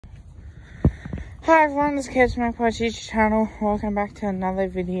Hi everyone, this is Chris Yarran my YouTube channel. Welcome back to another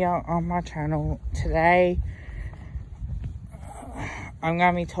video on my channel. Today, I'm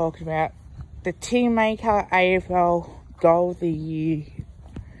going to be talking about the Tiermaker AFL Goal of the Year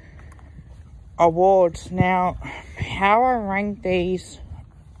awards. Now, how I rank these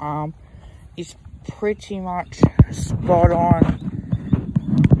is pretty much spot on.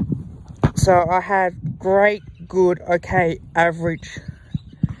 So I had great, good, okay, average,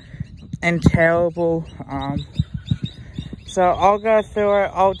 and terrible. So I'll go through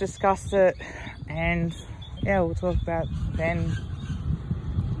it, I'll discuss it, and yeah, we'll talk about then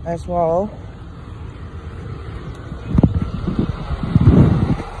as well.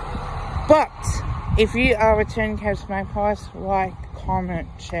 But if you are a returning Cavs Magpies, like, comment,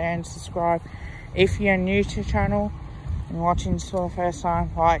 share and subscribe. If you're new to the channel and watching this for the first time,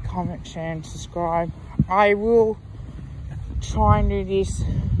 like, comment, share and subscribe. I will try and do this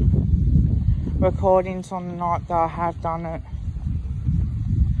recordings on the night that I have done it,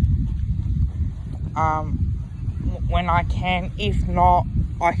 when I can. If not,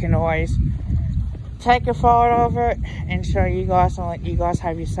 I can always take a photo of it and show you guys and let you guys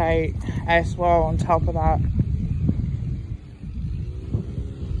have your say as well on top of that.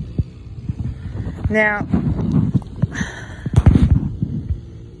 Now,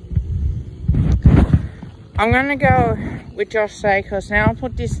 I'm gonna go with Josh Dacos. Now I'll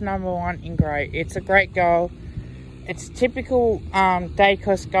put this number 1 in great. It's a great goal. It's a typical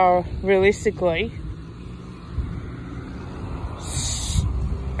Dacos goal, realistically.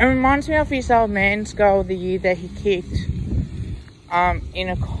 It reminds me of his old man's goal of the year that he kicked in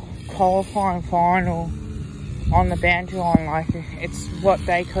a qualifying final on the boundary line. Like, it's what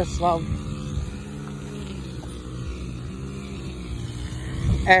Dacos loved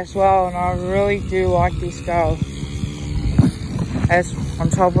as well, and I really do like this goal. As on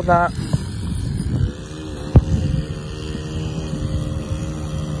top of that,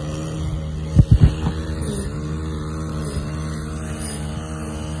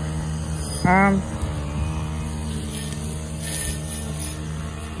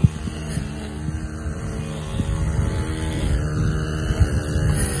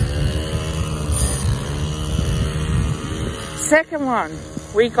 second one,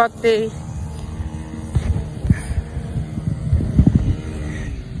 we got the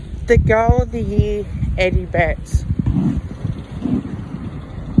goal of the year, Eddie Betts.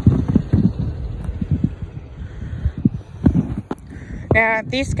 Now,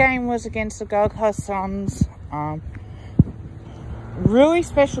 this game was against the Gold Coast Suns. Really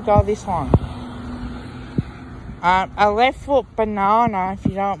special goal, this one. A left foot banana, if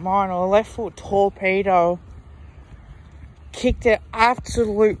you don't mind, or a left foot torpedo. Kicked an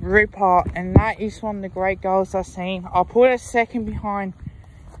absolute ripper, and that is one of the great goals I've seen. I'll put a second behind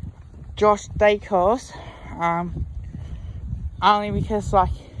Josh Dacos, only because, like,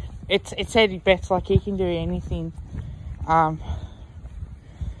 it's Eddie Betts. Like, he can do anything.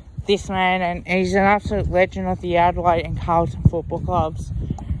 This man, and he's an absolute legend of the Adelaide and Carlton football clubs.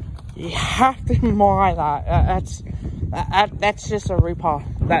 You have to admire that. That's just a ripper.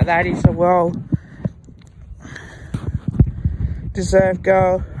 That is a well deserved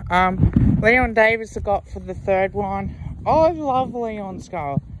goal. Leon Davis got for the third one. I love Leon's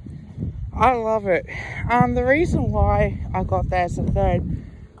goal. I love it. The reason why I got that as a third,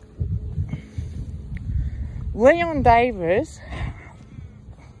 Leon Davis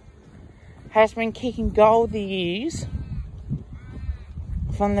has been kicking goal of the years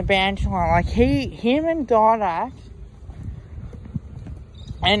from the boundary line. Like, him and Didak,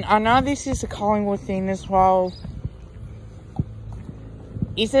 and I know this is a Collingwood thing as well.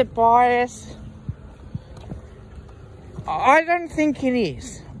 Is it bias? I don't think it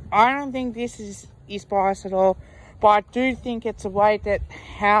is. I don't think this is biased at all. But I do think it's a way that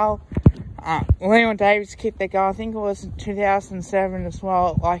how Leon Davis kicked that goal. I think it was in 2007 as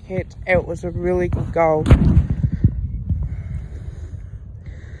well. Like, it was a really good goal.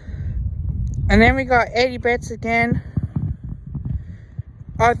 And then we got Eddie Betts again.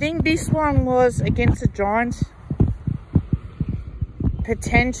 I think this one was against the Giants.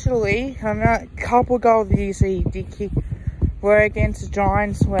 Potentially, I know a couple of goals he did kick were against the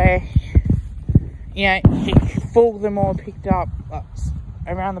Giants, where, you know, he fooled them all, picked up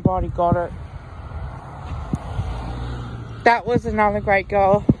around the body, got it. That was another great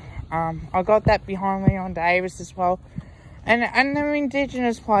goal. I got that behind Leon Davis as well. And the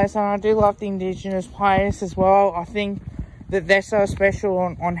Indigenous players, and I do love the Indigenous players as well. I think that they're so special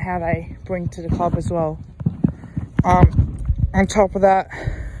on how they bring to the club as well. On top of that,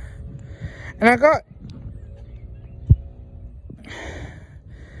 and I got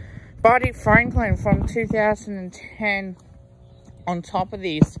Buddy Franklin from 2010 on top of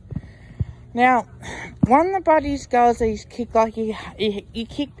this. Now, one of the Buddy's goals that he's kicked, like he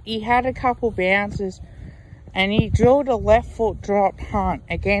had a couple bounces, and he drilled a left foot drop punt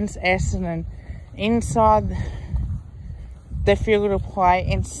against Essendon inside the field of play,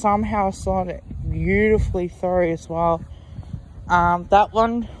 and somehow slotted it beautifully through as well. That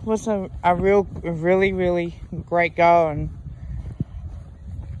one was a really great goal, and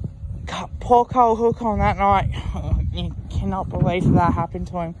poor Cole Hook on that night. You cannot believe that happened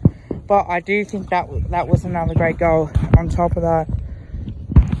to him. But I do think that was another great goal on top of that.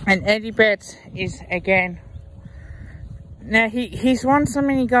 And Eddie Betts is, again, now he's won so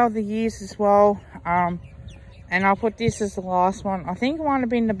many goal of the years as well. And I'll put this as the last one. I think it might have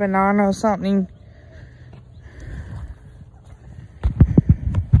been the banana or something.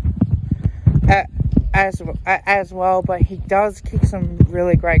 As well, but he does kick some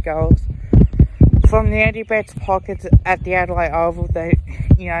really great goals from the Eddie Betts pockets at the Adelaide Oval. That,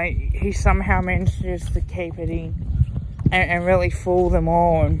 you know, he somehow manages to keep it in and really fool them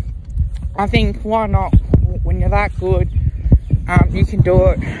all. And I think, why not? When you're that good, you can do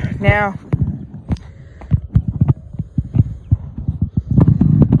it. Now,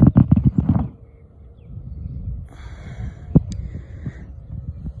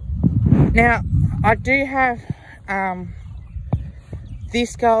 I do have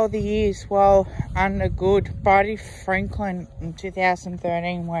this goal of the year as well, under good Buddy Franklin in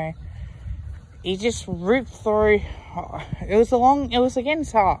 2013, where he just ripped through. It was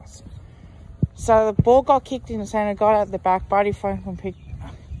against us. So the ball got kicked in the centre, got out the back. Buddy Franklin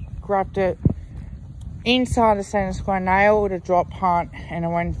grabbed it inside the centre square, nailed a drop punt, and it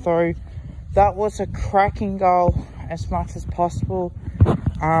went through. That was a cracking goal as much as possible.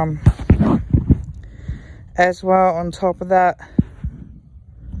 As well, on top of that,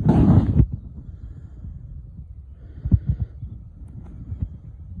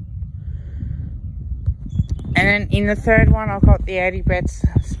 and then in the third one, I've got the Eddie Betts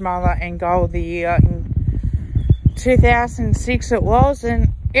smother and goal of the year in 2006 it was,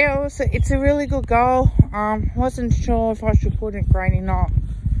 and it's a really good goal. Wasn't sure if I should put it great or not.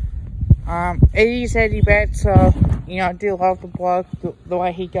 It is Eddie Betts, so, you know, I do love the bloke, the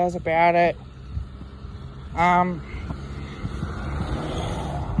way he goes about it.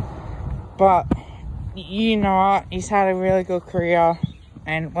 But, you know what, he's had a really good career,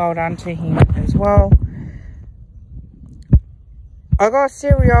 and well done to him as well. I got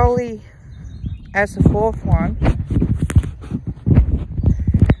Sirioli as the fourth one.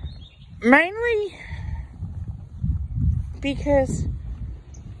 Mainly because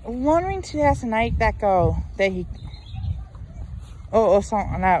one in 2008, that goal that he, or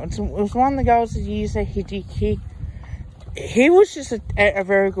something like that, it was one of the goals of the years that he did kick. He was just a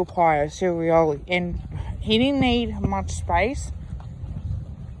very good player, Sirioli, and he didn't need much space,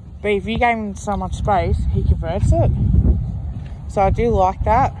 but if you gave him so much space, he converts it. So I do like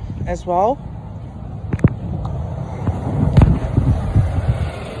that as well.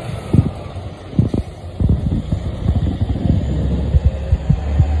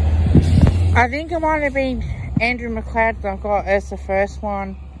 I think it might have been Andrew McLeod that I got as the first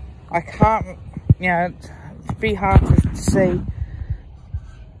one. I can't, you know, it'd be hard to see.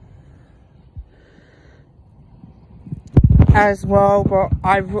 As well, but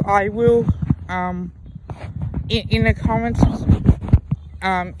I will, in the comments,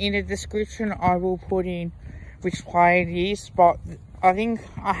 in the description, I will put in which player it is, but I think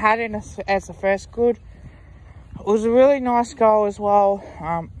I had it as the first good. It was a really nice goal as well.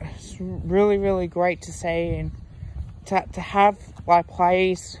 It's really great to see, and to have like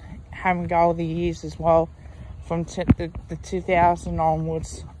players having goal of the years as well from the 2000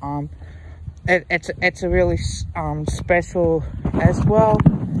 onwards. It's a really special as well.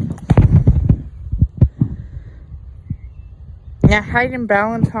 Now, Hayden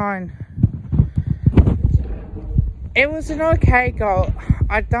Ballantyne, it was an okay goal.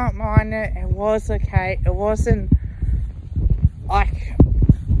 I don't mind it. It was okay. It wasn't like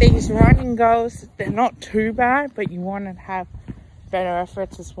these running goals. They're not too bad, but you want to have better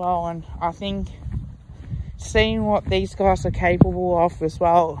efforts as well. And I think seeing what these guys are capable of as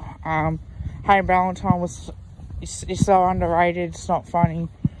well. Hayden Ballantyne is so underrated. It's not funny.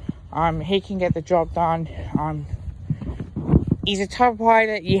 He can get the job done. He's a type of player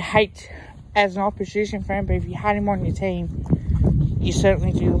that you hate as an opposition fan, but if you had him on your team, you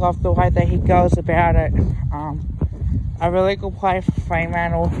certainly do love the way that he goes about it. A really good player for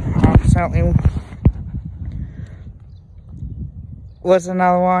Fremantle. Certainly was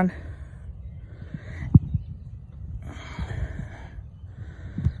another one.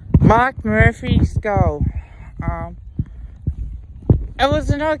 Mark Murphy's goal. It was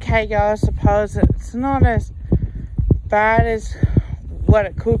an okay goal, I suppose. It's not as bad as what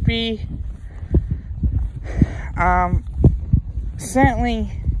it could be.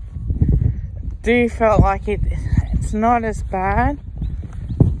 Certainly do felt like it's not as bad,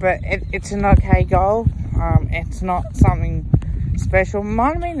 but it's an okay goal. It's not something special.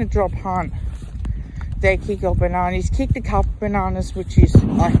 Might have been a drop hunt. They kick up banana. He's kicked a couple bananas, which is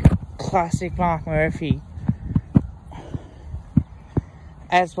like classic Mark Murphy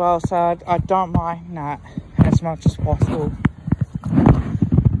as well. So I don't mind that as much as possible.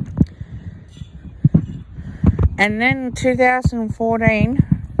 And then in 2014,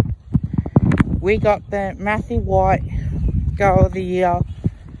 we got the Matthew White Goal of the Year.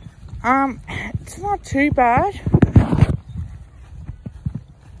 It's not too bad.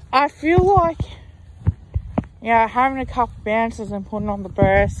 I feel like, yeah, having a couple bounces and putting on the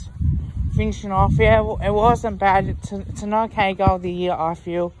burst, finishing off, yeah, it wasn't bad. It's an okay goal of the year, I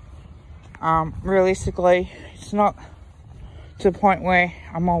feel. Realistically, it's not to the point where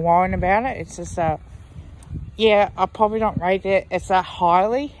I'm all worrying about it. It's just yeah, I probably don't rate it as that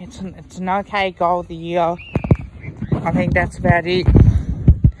highly. It's an okay goal of the year. I think that's about it.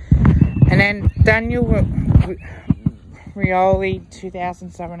 And then Daniel Rioli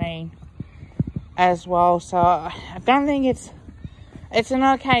 2017 as well. So I don't think it's an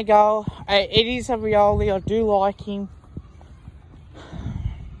okay goal. It is a Rioli. I do like him.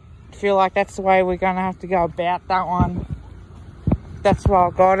 I feel like that's the way we're going to have to go about that one. That's why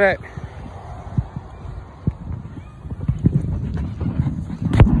I got it.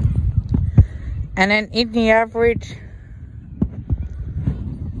 And then in the average,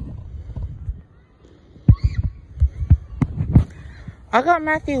 I got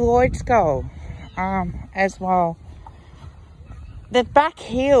Matthew Lloyd's goal as well. The back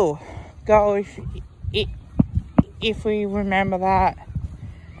heel goal, if we remember that,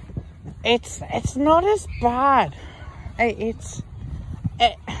 it's not as bad. It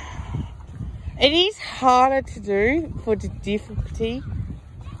is harder to do for the difficulty.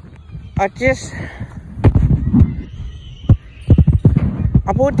 I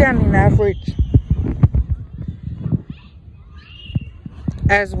put down an average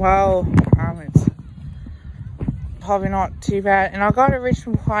as well. It's probably not too bad. And I got a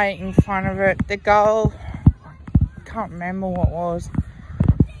Richmond plate in front of it. The goal, I can't remember what it was.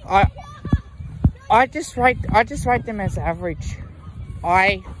 I just rate them as average.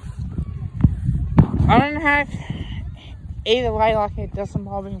 I don't have either way, like, it doesn't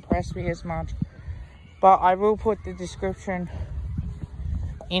probably impress me as much. But I will put the description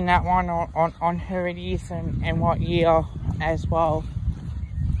in that one on who it is and what year as well.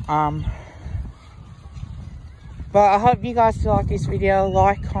 But I hope you guys like this video.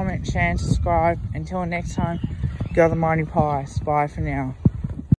 Like, comment, share and subscribe. Until next time, go the mighty pies. Bye for now.